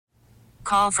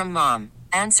call from mom.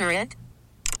 Answer it.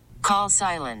 Call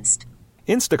silenced.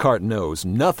 Instacart knows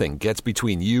nothing gets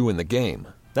between you and the game.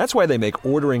 That's why they make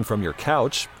ordering from your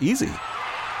couch easy.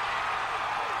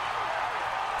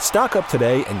 Stock up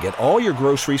today and get all your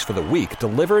groceries for the week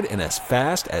delivered in as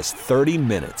fast as 30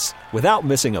 minutes without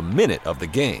missing a minute of the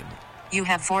game. You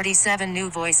have 47 new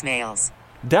voicemails.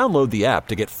 Download the app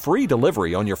to get free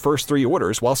delivery on your first 3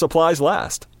 orders while supplies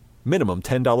last. Minimum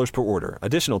 $10 per order.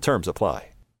 Additional terms apply.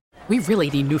 We really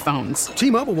need new phones.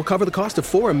 T-Mobile will cover the cost of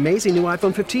 4 amazing new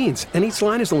iPhone 15s, and each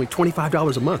line is only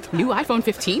 $25 a month. New iPhone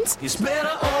 15s? It's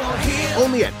better over here.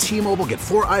 Only at T-Mobile, get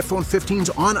 4 iPhone 15s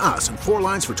on us and 4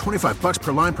 lines for $25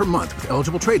 per line per month with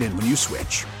eligible trade-in when you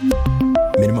switch.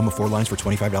 Minimum of 4 lines for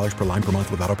 $25 per line per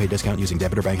month with autopay discount using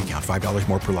debit or bank account. $5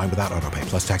 more per line without autopay,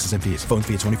 plus taxes and fees. Phone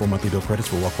fee at 24 monthly bill credits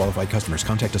for well-qualified customers.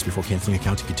 Contact us before canceling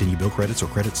account to continue bill credits or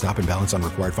credit stop and balance on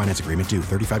required finance agreement due.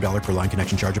 $35 per line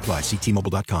connection charge applies. See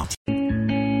T-Mobile.com.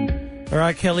 All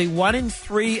right, Kelly, 1 in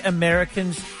 3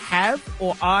 Americans have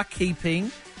or are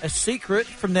keeping a secret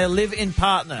from their live-in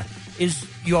partner.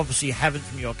 You obviously haven't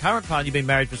from your current partner. You've been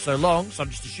married for so long, so I'm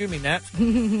just assuming that.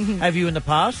 Have you in the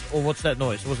past? Or what's that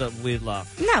noise? Or was that a weird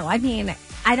laugh? No, I mean,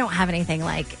 I don't have anything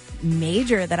like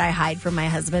major that I hide from my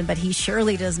husband, but he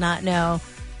surely does not know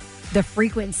the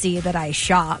frequency that I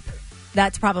shop.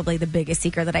 That's probably the biggest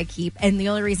secret that I keep. And the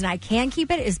only reason I can keep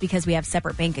it is because we have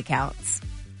separate bank accounts.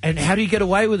 And how do you get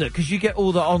away with it? Because you get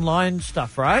all the online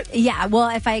stuff, right? Yeah, well,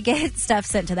 if I get stuff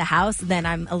sent to the house, then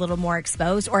I'm a little more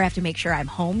exposed, or I have to make sure I'm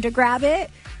home to grab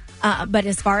it. But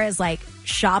as far as like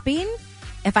shopping,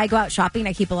 if I go out shopping,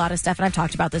 I keep a lot of stuff, and I've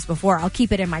talked about this before. I'll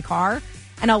keep it in my car,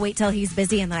 and I'll wait till he's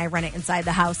busy, and then I run it inside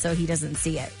the house so he doesn't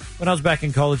see it. When I was back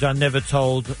in college, I never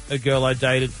told a girl I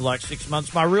dated for like 6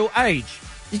 months my real age.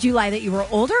 Did you lie that you were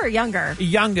older or younger?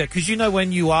 Younger, because you know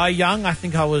when you are young, I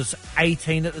think I was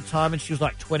 18 at the time and she was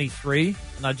like 23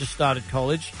 and I just started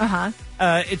college. Uh-huh.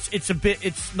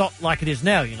 It's not like it is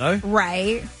now, you know?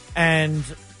 Right. And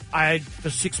for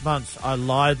 6 months, I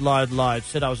lied,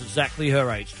 said I was exactly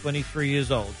her age, 23 years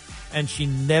old. And she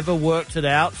never worked it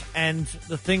out. And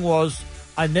the thing was,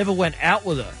 I never went out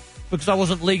with her. Because I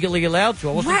wasn't legally allowed to.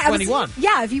 I wasn't 21.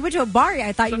 If you went to a bar,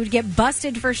 I thought you would get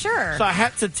busted for sure. So I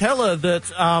had to tell her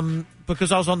that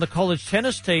because I was on the college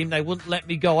tennis team, they wouldn't let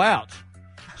me go out.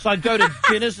 So I'd go to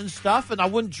dinners and stuff, and I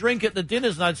wouldn't drink at the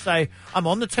dinners, and I'd say, I'm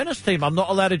on the tennis team, I'm not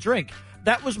allowed to drink.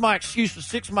 That was my excuse for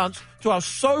 6 months, till I was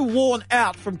so worn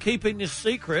out from keeping this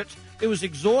secret. It was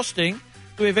exhausting.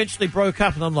 We eventually broke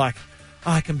up, and I'm like,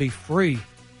 I can be free.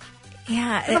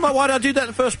 Yeah. And I'm like, why did I do that in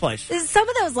the first place? Some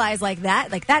of those lies like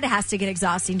that has to get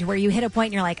exhausting to where you hit a point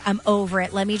and you're like, I'm over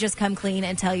it. Let me just come clean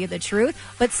and tell you the truth.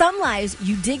 But some lies,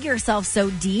 you dig yourself so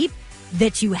deep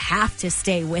that you have to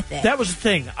stay with it. That was the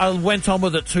thing. I went on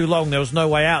with it too long. There was no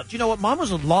way out. Do you know what? Mine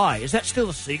was a lie. Is that still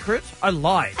a secret? I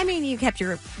lied. I mean, you kept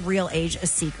your real age a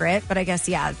secret, but I guess,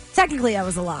 yeah, technically that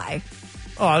was a lie.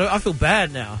 Oh, I feel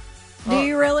bad now. Do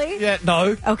you really? Yeah,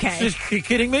 no. Okay. Are you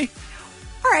kidding me?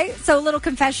 All right, so a little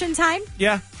confession time.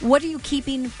 Yeah. What are you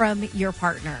keeping from your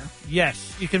partner?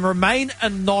 Yes, you can remain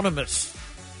anonymous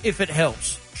if it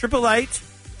helps.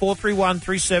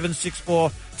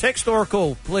 888-431-3764. Text or a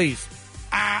call, please.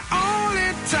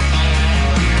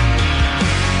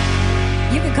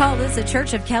 You can call this a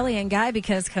Church of Kelli and Guy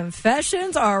because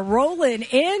confessions are rolling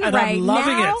in and right I'm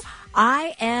loving now. It.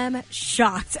 I am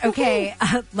shocked. Okay,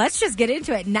 let's just get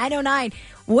into it. 909.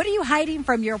 What are you hiding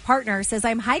from your partner? Says,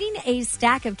 I'm hiding a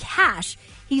stack of cash.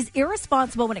 He's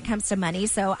irresponsible when it comes to money,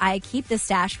 so I keep the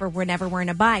stash for whenever we're in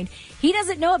a bind. He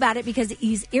doesn't know about it because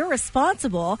he's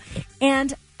irresponsible,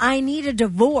 and I need a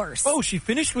divorce. Oh, she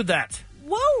finished with that.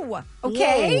 Whoa.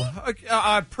 Okay. Whoa.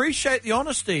 I appreciate the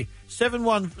honesty.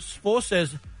 714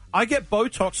 says, I get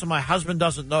Botox and my husband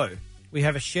doesn't know. We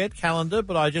have a shared calendar,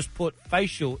 but I just put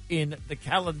facial in the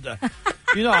calendar.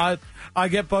 You know, I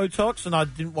get Botox, and I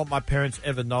didn't want my parents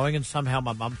ever knowing, and somehow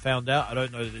my mum found out. I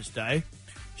don't know to this day.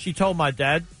 She told my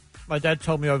dad. My dad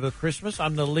told me over Christmas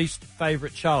I'm the least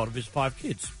favorite child of his 5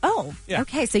 kids. Oh, yeah.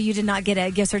 Okay. So you did not get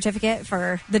a gift certificate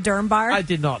for the Derm Bar? I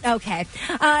did not. Okay.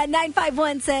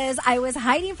 951 says, I was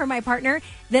hiding from my partner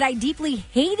that I deeply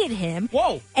hated him.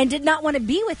 Whoa. And did not want to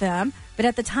be with him. But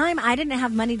at the time, I didn't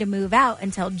have money to move out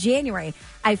until January.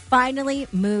 I finally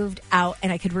moved out,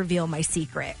 and I could reveal my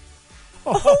secret.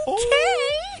 Okay.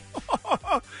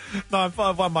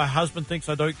 951, my husband thinks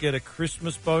I don't get a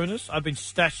Christmas bonus. I've been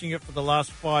stashing it for the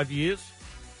last 5 years.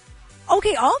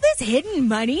 Okay, all this hidden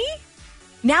money?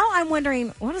 Now I'm wondering,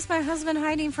 what is my husband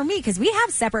hiding from me? Because we have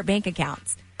separate bank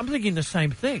accounts. I'm thinking the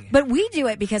same thing. But we do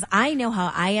it because I know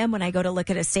how I am when I go to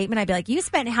look at a statement. I'd be like, you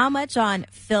spent how much on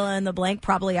fill in the blank,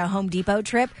 probably a Home Depot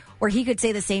trip, or he could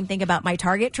say the same thing about my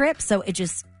Target trip. So it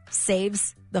just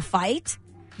saves the fight.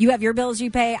 You have your bills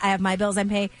you pay. I have my bills I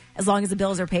pay. As long as the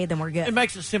bills are paid, then we're good. It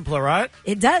makes it simpler, right?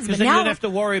 It does. Because But then now you don't have to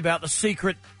worry about the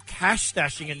secret cash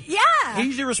stashing. And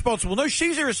he's irresponsible. No,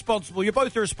 she's irresponsible. You're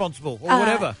both irresponsible or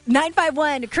whatever.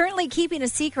 951, currently keeping a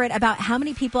secret about how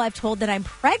many people I've told that I'm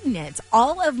pregnant.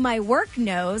 All of my work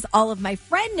knows. All of my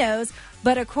friend knows.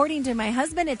 But according to my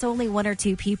husband, it's only 1 or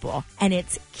 2 people. And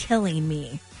it's killing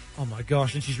me. Oh, my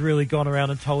gosh. And she's really gone around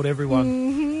and told everyone.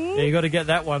 Mm-hmm. Yeah, you got to get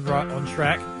that one right on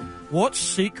track. What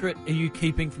secret are you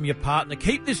keeping from your partner?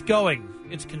 Keep this going.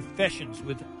 It's Confessions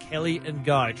with Kelli and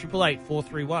Guy.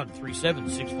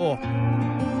 888-431-3764.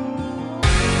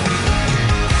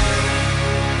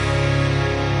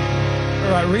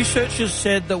 All right, researchers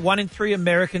said that 1 in 3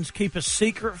 Americans keep a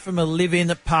secret from a live-in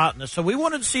partner. So we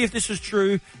wanted to see if this is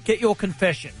true. Get your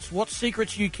confessions. What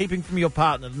secrets are you keeping from your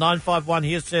partner? 951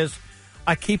 here says,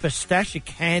 I keep a stash of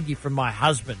candy from my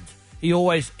husband. He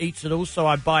always eats it all, so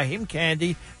I buy him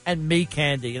candy and me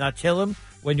candy. And I tell him,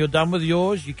 when you're done with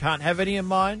yours, you can't have any of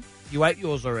mine. You ate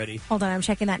yours already. Hold on, I'm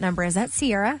checking that number. Is that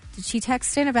Sierra? Did she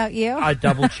text in about you? I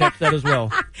double-checked that as well.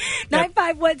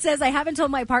 951 says, I haven't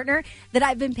told my partner that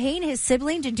I've been paying his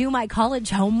sibling to do my college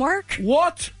homework.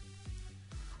 What?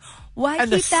 Why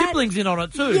and keep the siblings in on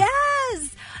it, too. Yes.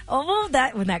 Oh,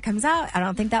 that when that comes out, I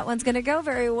don't think that one's going to go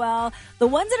very well. The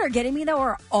ones that are getting me, though,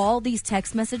 are all these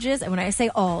text messages. And when I say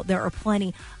all, there are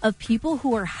plenty of people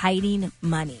who are hiding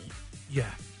money. Yeah.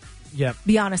 Yeah.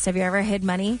 Be honest, have you ever hid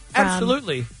money?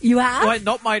 Absolutely. You have? Wait,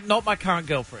 not my current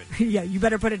girlfriend. Yeah, you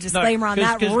better put a disclaimer on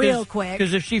that real quick.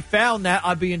 Because if she found that,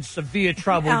 I'd be in severe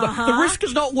trouble. The risk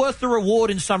is not worth the reward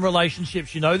in some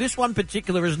relationships, you know. This one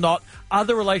particular is not.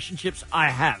 Other relationships I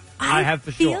have. I have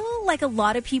for sure. I feel like a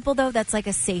lot of people, though, that's like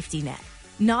a safety net.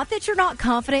 Not that you're not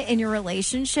confident in your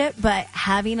relationship, but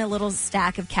having a little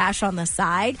stack of cash on the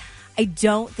side, I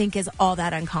don't think is all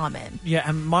that uncommon. Yeah,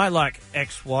 and my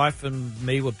ex-wife and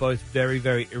me were both very,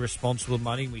 very irresponsible with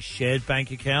money. We shared bank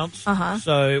accounts.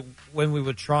 So when we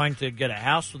were trying to get a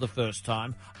house for the first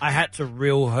time, I had to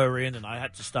reel her in and I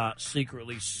had to start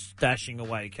secretly stashing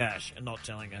away cash and not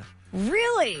telling her.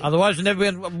 Really? Otherwise,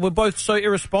 we're both so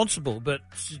irresponsible, but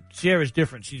Sierra's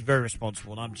different. She's very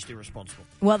responsible, and I'm just irresponsible.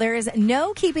 Well, there is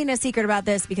no keeping a secret about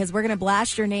this because we're going to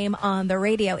blast your name on the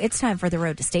radio. It's time for the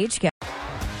Road to Stage.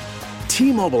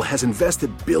 T-Mobile has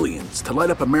invested billions to light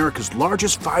up America's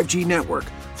largest 5G network,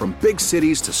 from big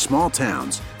cities to small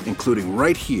towns, including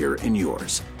right here in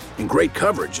yours. And great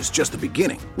coverage is just the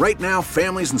beginning. Right now,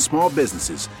 families and small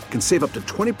businesses can save up to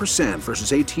 20%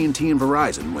 versus AT&T and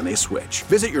Verizon when they switch.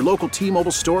 Visit your local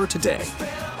T-Mobile store today.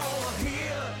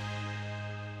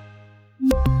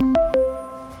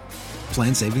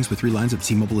 Plan savings with 3 lines of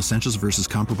T-Mobile Essentials versus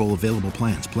comparable available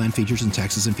plans. Plan features and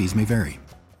taxes and fees may vary.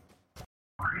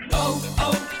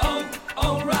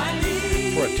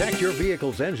 Protect your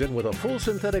vehicle's engine with a full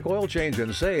synthetic oil change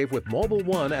and save with Mobile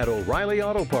One at O'Reilly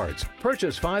Auto Parts.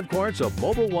 Purchase 5 quarts of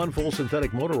Mobile One full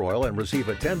synthetic motor oil and receive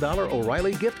a $10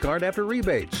 O'Reilly gift card after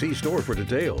rebate. See store for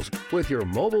details. With your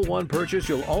Mobile One purchase,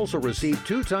 you'll also receive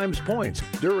 2 times points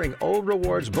during O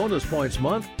Rewards Bonus Points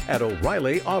Month at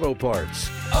O'Reilly Auto Parts.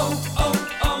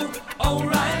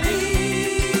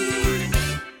 O'Reilly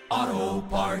Auto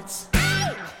Parts.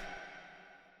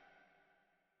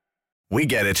 We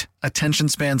get it. Attention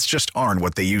spans just aren't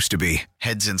what they used to be.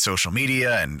 Heads in social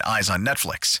media and eyes on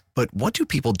Netflix. But what do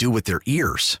people do with their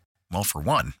ears? Well, for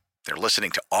one, they're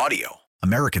listening to audio.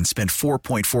 Americans spend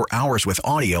 4.4 hours with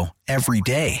audio every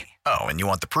day. Oh, and you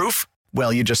want the proof?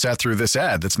 Well, you just sat through this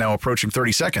ad that's now approaching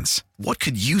 30 seconds. What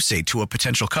could you say to a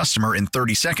potential customer in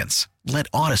 30 seconds? Let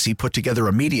Odyssey put together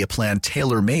a media plan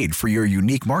tailor-made for your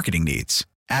unique marketing needs.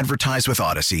 Advertise with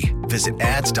Odyssey. Visit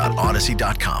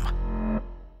ads.odyssey.com.